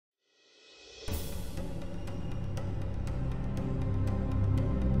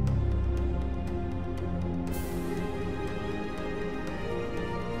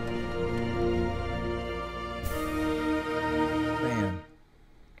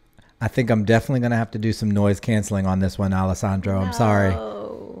I think I'm definitely going to have to do some noise canceling on this one, Alessandro. I'm sorry.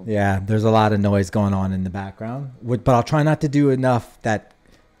 Yeah, there's a lot of noise going on in the background. But I'll try not to do enough that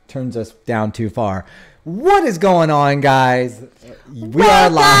turns us down too far. What is going on, guys? We are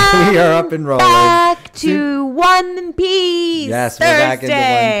live. We are up and rolling. Back to One Piece. Yes, we're back into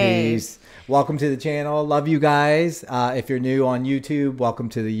One Piece. Welcome to the channel. Love you guys. If you're new on YouTube, welcome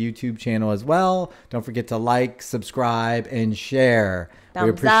to the YouTube channel as well. Don't forget to like, subscribe, and share.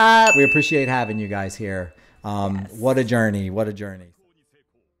 Thumbs up. We appreciate having you guys here. Yes. What a journey. What a journey.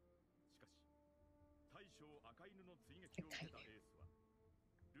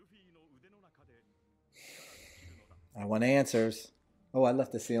 I want answers. Oh, I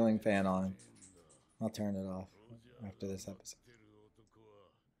left the ceiling fan on. I'll turn it off after this episode.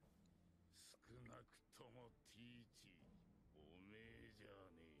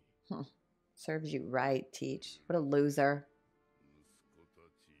 Serves you right, Teach. What a loser.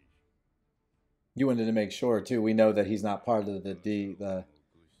 You wanted to make sure, too. We know that he's not part of the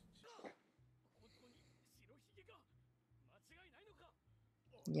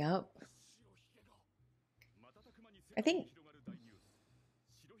Yep. I think...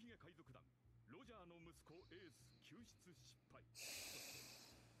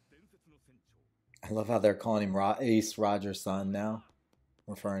 I love how they're calling him Ace Roger's son now.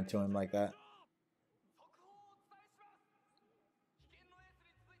 Referring to him like that.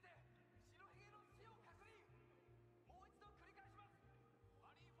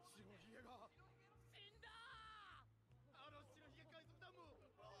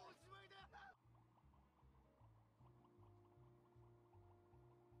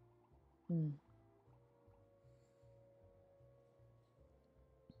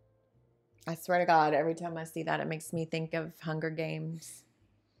 I swear to God, every time I see that, it makes me think of Hunger Games.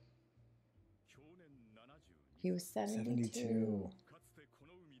 He was 72.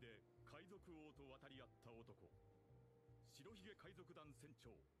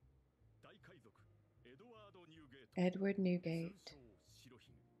 Edward Newgate.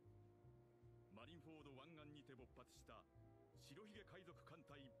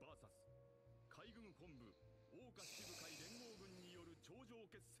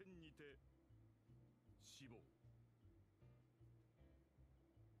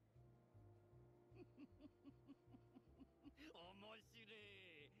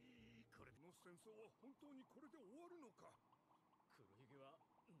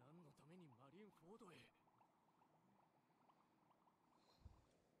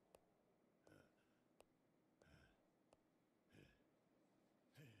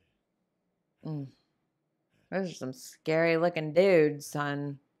 Those are some scary looking dudes,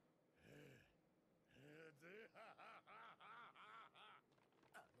 son.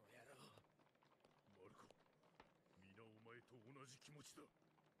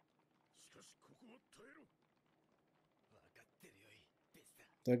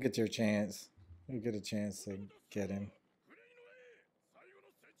 They'll get your chance. You'll get a chance to get him.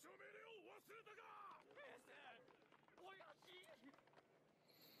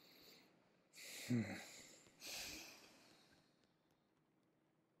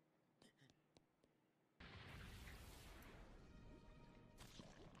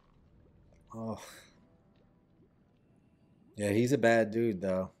 Oh. Yeah, he's a bad dude,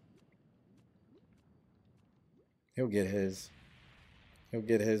 though. He'll get his. He'll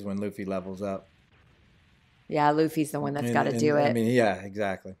get his when Luffy levels up. Yeah, Luffy's the one that's got to do it. I mean, yeah,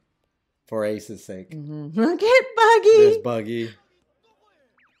 exactly. For Ace's sake. Look at Buggy. There's Buggy.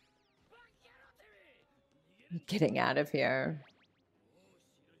 Getting out of here.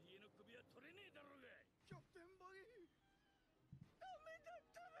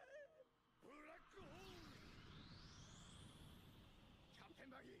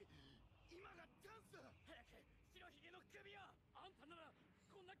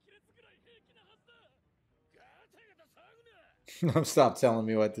 Stop telling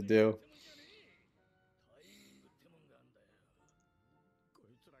me what to do.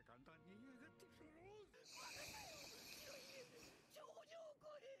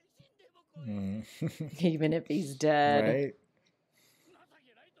 Even if he's dead. Right?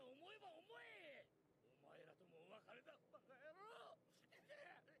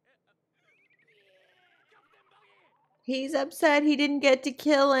 He's upset he didn't get to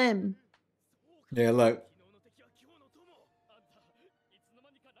kill him. Yeah, look.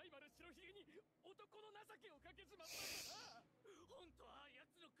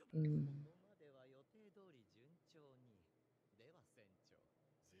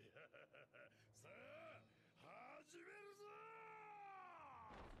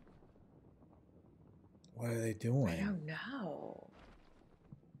 What are they doing? I don't know.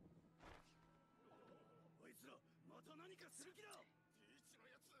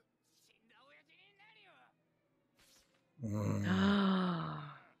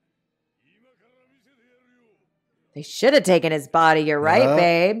 They should have taken his body. You're right,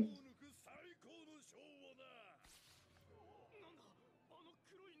 babe.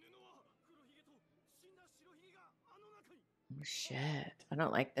 Oh, shit. I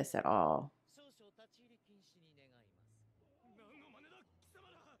don't like this at all.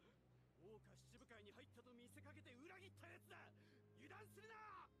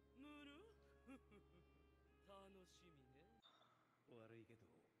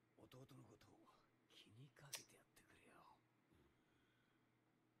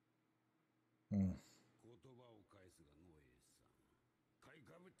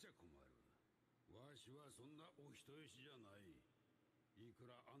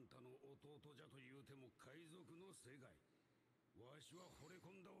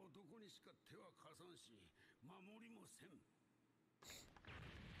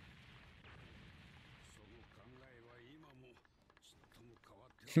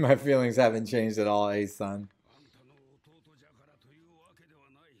 My feelings haven't changed at all, Ace-san.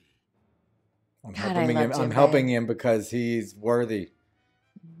 I'm helping him because he's worthy.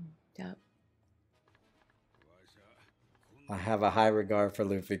 Yep. I have a high regard for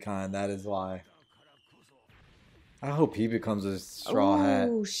Luffy Khan. That is why. I hope he becomes a straw hat.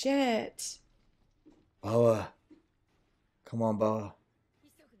 Oh, shit. Boa. Come on, Boa.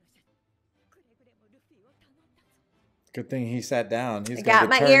 Good thing he sat down. He's gonna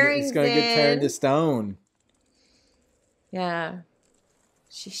get turned to stone. Yeah.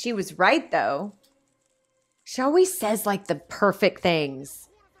 She was right, though. She always says, like, the perfect things.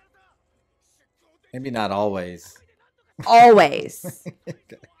 Maybe not always. Always.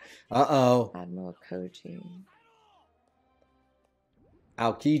 Uh-oh. Admiral Koji.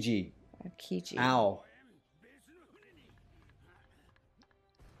 Aokiji. Aokiji. Ow.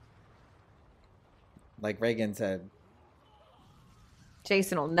 Like Reagan said.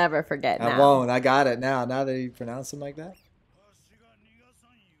 Jason will never forget now. I won't. I got it now. Now that you pronounce him like that.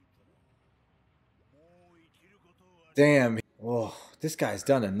 Damn. Oh, this guy's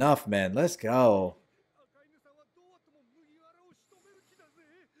done enough, man. Let's go.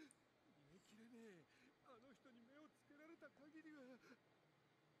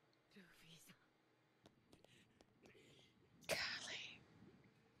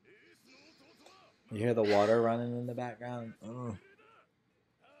 You hear the water running in the background? Oh.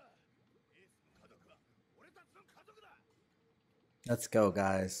 Let's go,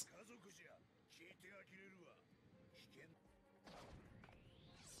 guys.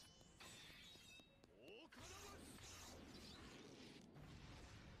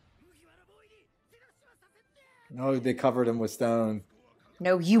 No, they covered him with stone.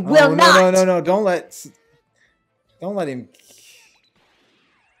 No, you will not. No. Don't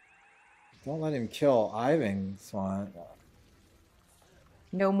let him kill Ivan Swan.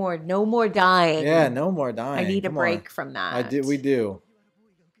 No more dying. Yeah, no more dying. I need a break from that. We do.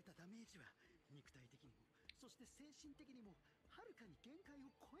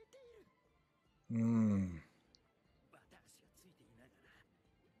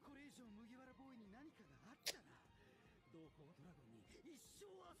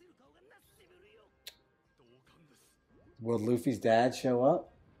 Will Luffy's dad show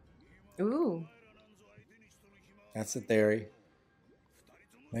up? Ooh. That's a theory.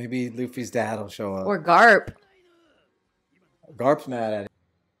 Maybe Luffy's dad will show up. Or Garp. Garp's mad at him.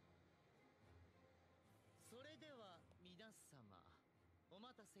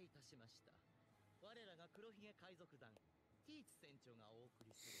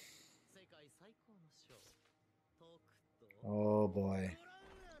 Oh boy.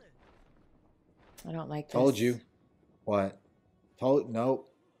 I don't like this. Told you. What?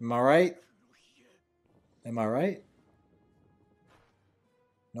 Nope. Am I right? Am I right?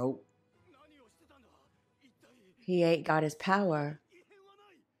 Nope. He got his power.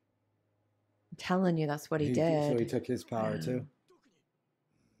 I'm telling you, that's what he did. So he took his power too?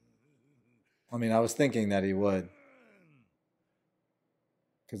 I mean, I was thinking that he would.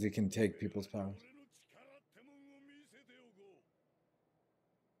 Because he can take people's powers.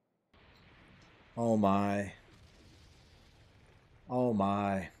 Oh my. Oh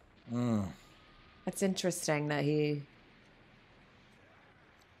my. That's interesting that he...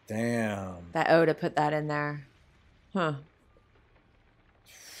 Damn. That Oda put that in there. Huh.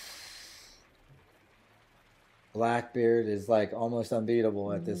 Blackbeard is like almost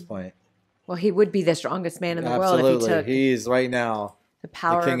unbeatable at this point. Well, he would be the strongest man in the world if he took... He's right now the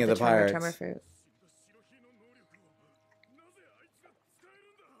power the king of the pirates. Tremor fruit.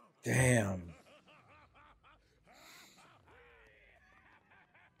 Damn.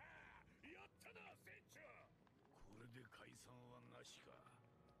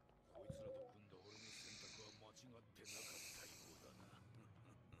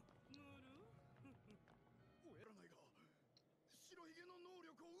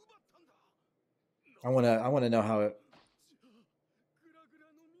 I wanna know how it.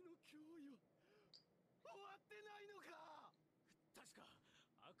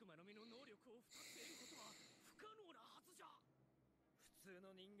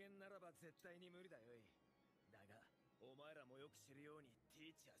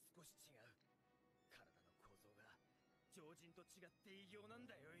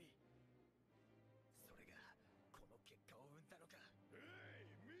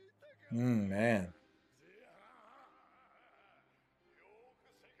 Man.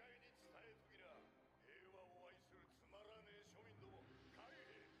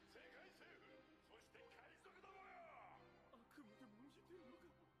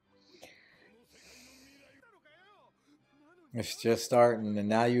 It's just starting, and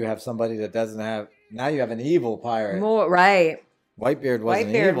now you have somebody that doesn't have. Now you have an evil pirate. More right. Whitebeard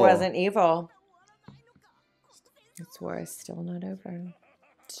wasn't Whitebeard evil. wasn't evil. This war is still not over.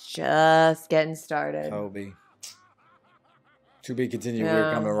 It's just getting started. Kobe. To be continued. Yeah.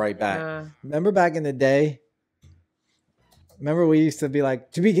 We're coming right back. Yeah. Remember back in the day? Remember we used to be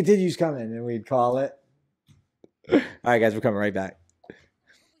like, to be continued's coming, and we'd call it. All right, guys, we're coming right back.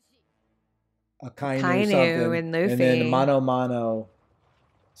 Kainu and Luffy. And then Mano.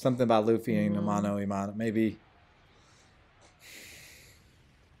 Something about Luffy and Mano. Maybe.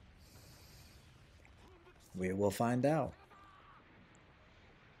 We will find out.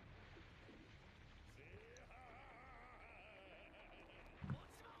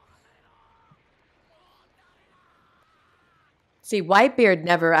 See, Whitebeard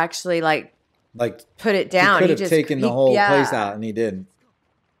never actually like put it down. He could have taken the whole place out, and he didn't.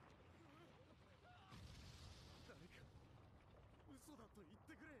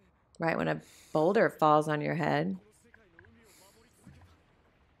 Right when a boulder falls on your head.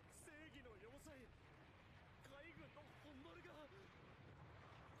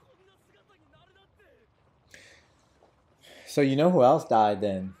 So you know who else died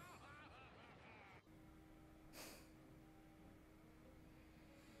then?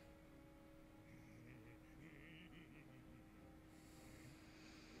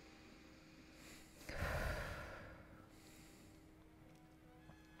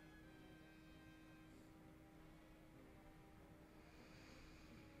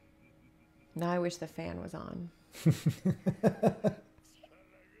 Now I wish the fan was on.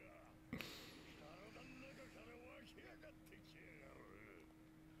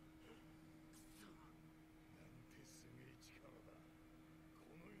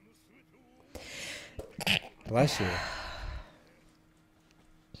 Bless you.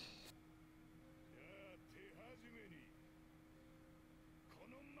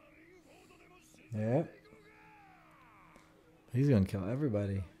 Yeah. He's gonna kill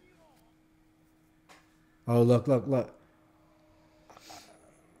everybody. Oh, look.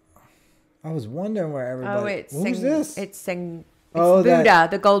 I was wondering where everybody... Oh, who's this? It's Buddha,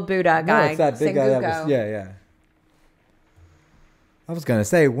 the gold Buddha guy. No, it's that big guy that was... Yeah. I was going to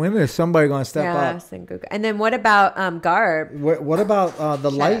say, when is somebody going to step up? Sengoku. And then what about Garb? What about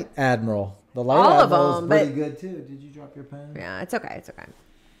the Light Admiral? The Light All Admiral of them, is pretty good, too. Did you drop your pen? Yeah, it's okay.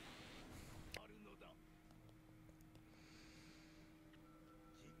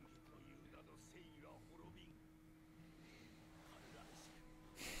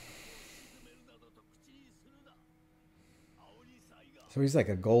 So he's like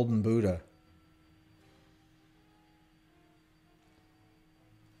a golden Buddha.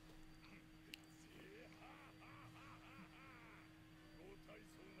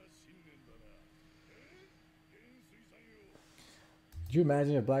 Could you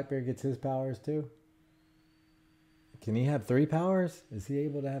imagine if Blackbeard gets his powers too? Can he have 3 powers? Is he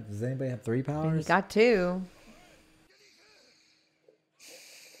able to have... Does anybody have 3 powers? He got 2.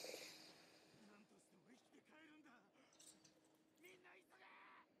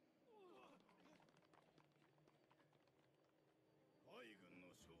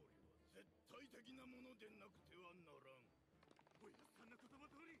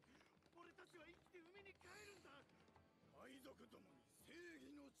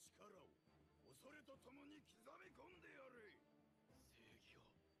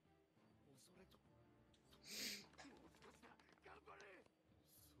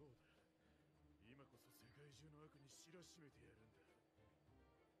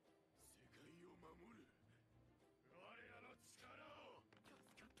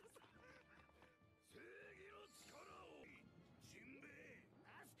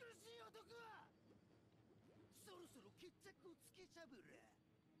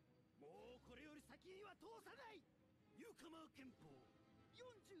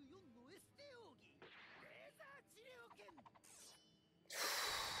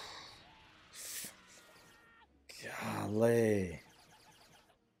 Golly.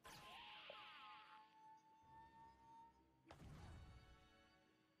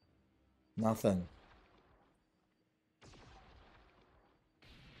 Nothing.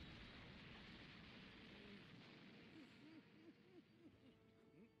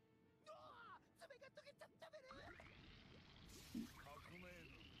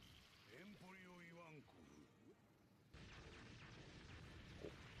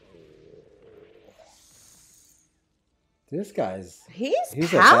 This guy's...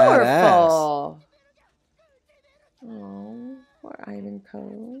 He's A powerful. badass. Oh, poor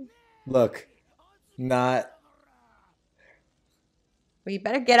Ivanko. Look, not... Well, you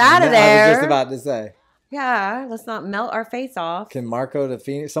better get out of there. I was just about to say. Yeah, let's not melt our face off. Can Marco the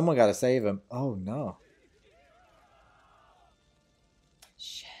Phoenix... Someone got to save him. Oh, no.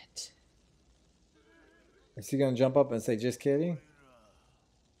 Shit. Is he going to jump up and say, just kidding?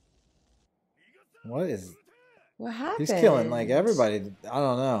 What is... What happened? He's killing, like, everybody. I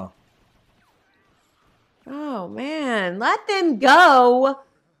don't know. Oh, man. Let them go.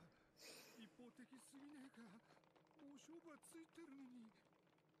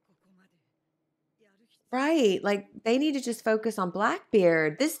 Right. Like, they need to just focus on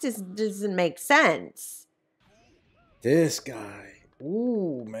Blackbeard. This just doesn't make sense. This guy.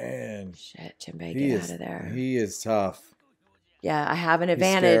 Ooh, man. Shit, Jinbei, get out of there. He is tough. Yeah, I have an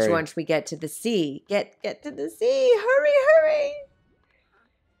advantage once we get to the sea. Get to the sea. Hurry.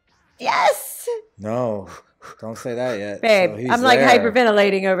 Yes. No, don't say that yet. Babe, So I'm like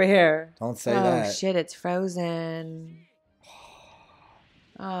hyperventilating over here. Don't say that. Oh, shit, it's frozen.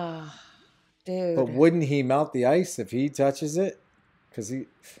 Oh, dude. But wouldn't he melt the ice if he touches it? Because he...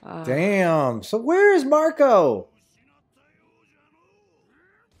 Damn. So where is Marco?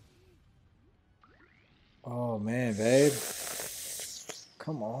 Oh, man, babe.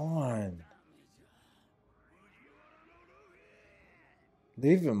 Come on.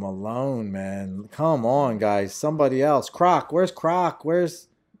 Leave him alone, man. Come on, guys. Somebody else. Croc. Where's Croc? Where's...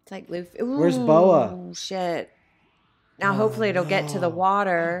 It's like Luffy. Ooh, where's Boa? Oh, shit. Now, hopefully, it'll get to the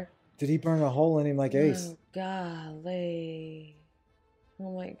water. Did he burn a hole in him like Ace? Oh, golly.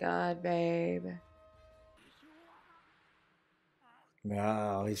 Oh, my God, babe.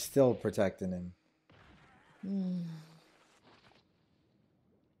 Wow, he's still protecting him.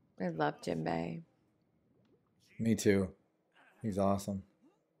 I love Jinbei. Me too. He's awesome.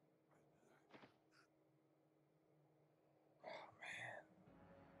 Oh,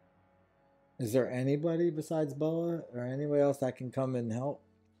 man. Is there anybody besides Boa or anybody else that can come and help?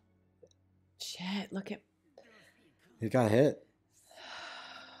 Shit, look at... He got hit.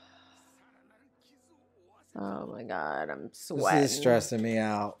 Oh, my God, I'm sweating. This is stressing me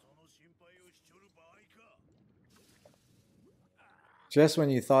out. Just when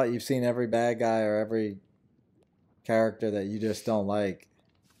you thought you've seen every bad guy or every character that you just don't like.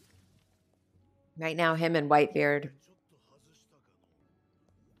 Right now, him and Whitebeard.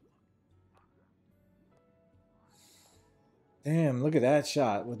 Damn, look at that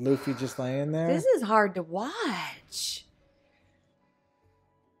shot with Luffy just laying there. This is hard to watch.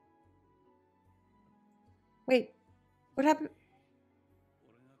 Wait, what happened?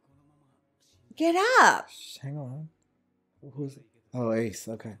 Get up. Hang on. Who's it? Oh, Ace.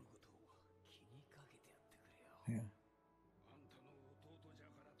 Okay. Yeah.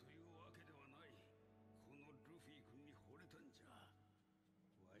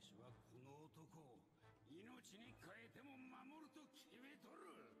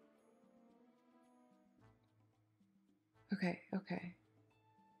 Okay.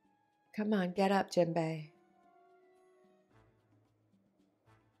 Come on, get up, Jinbei.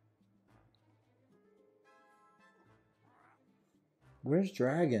 Where's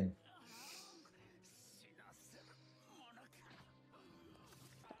Dragon?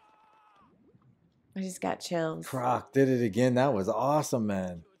 I just got chills. Croc did it again. That was awesome,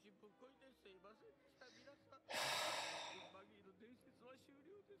 man.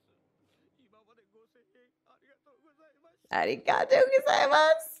 Arigatou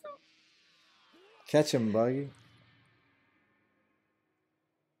gozaimasu. Catch him, Buggy.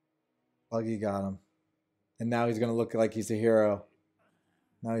 Buggy got him. And now he's going to look like he's a hero.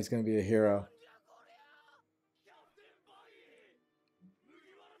 Now he's going to be a hero.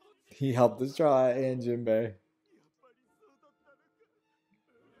 He helped destroy and Jinbei.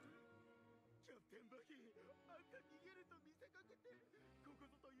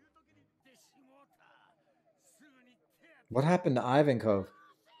 What happened to Ivanko?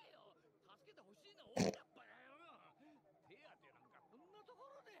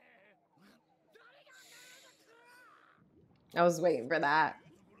 I was waiting for that.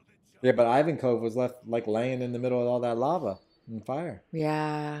 Yeah, but Ivankov was left like laying in the middle of all that lava and fire.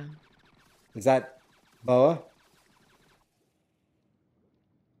 Yeah. Is that Boa?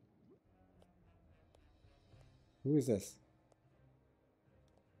 Who is this?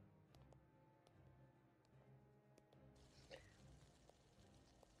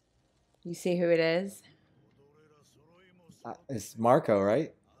 You see who it is? It's Marco,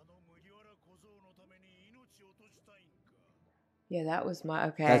 right? Yeah, that was my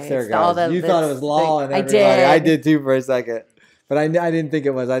okay. That's their it's all guys. the, You thought it was Law and everybody. I I did too for a second, but I didn't think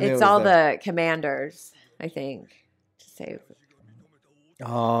it was. I knew it's it was all them. the commanders, I think. To save.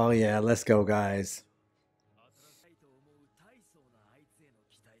 Oh yeah, let's go, guys.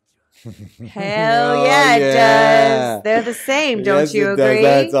 Hell Oh, yeah, it yeah. does. They're the same, don't Yes, you it does. agree?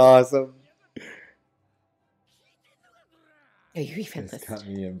 That's awesome. Are you even It's listening? got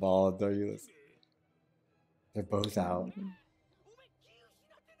me involved. Are you listening? They're both out.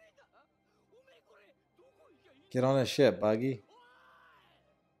 Get on a ship, Buggy.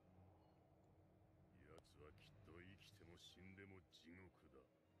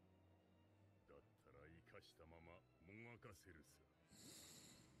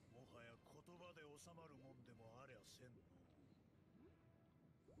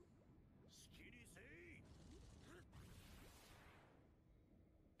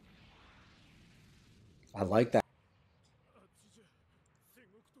 I like that.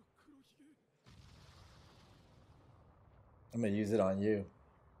 I'm gonna use it on you.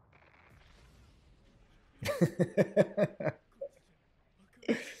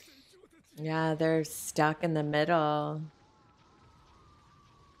 Yeah, they're stuck in the middle.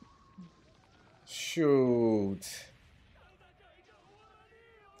 Shoot.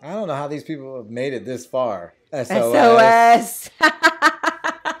 I don't know how these people have made it this far. SOS.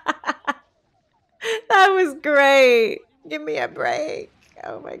 That was great. Give me a break.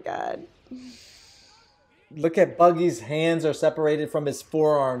 Oh my God. Look at Buggy's hands are separated from his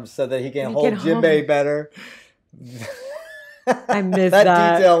forearms so that he can hold Jinbei better. I missed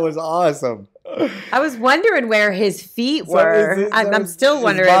that detail was awesome. I was wondering where his feet were. I'm still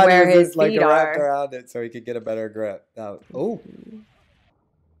wondering where his like feet wrapped are. around it so he could get a better grip. Oh.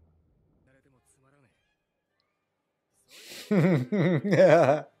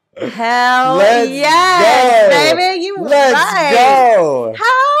 Yeah. Hell Let's yes, go. baby. You Let's right. go.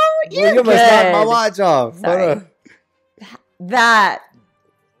 How you almost knocked my watch off. Sorry. That.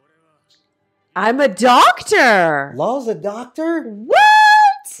 I'm a doctor. Law's a doctor? What?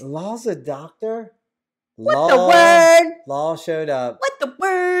 Law's a doctor? What the word? Law showed up. What the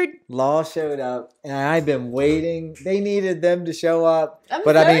word? Law showed up, and I've been waiting. They needed them to show up. I'm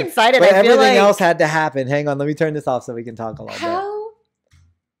so excited. But I feel everything like... else had to happen. Hang on, let me turn this off so we can talk a little bit. How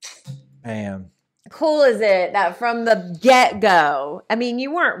Bam. cool is it that from the get-go, I mean,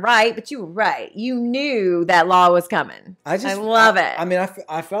 you weren't right, but you were right. You knew that Law was coming. I love it. I mean,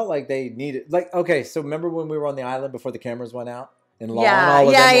 I felt like they needed, like, okay, so remember when we were on the island before the cameras went out? And Law and all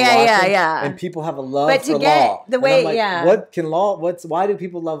of them were watching, and people have a love for Law. The way, like, what can Law? Why do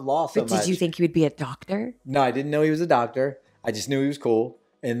people love Law so much? But did you think he would be a doctor? No, I didn't know he was a doctor. I just knew he was cool.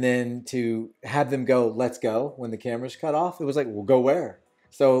 And then to have them go, let's go, when the cameras cut off, it was like, well, go where?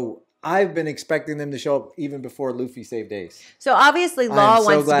 So I've been expecting them to show up even before Luffy saved Ace. So obviously Law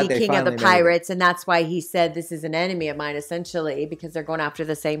wants to be king of the pirates, and that's why he said this is an enemy of mine, essentially, because they're going after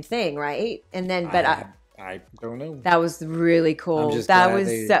the same thing, right? And then, but I don't know. That was really cool. I'm just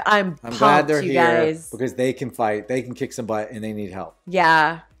I'm glad they're you here guys. because they can fight, they can kick some butt, and they need help.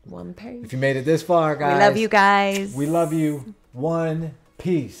 Yeah. One Piece. If you made it this far, guys. We love you guys. We love you. One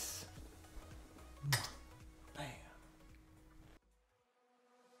Piece.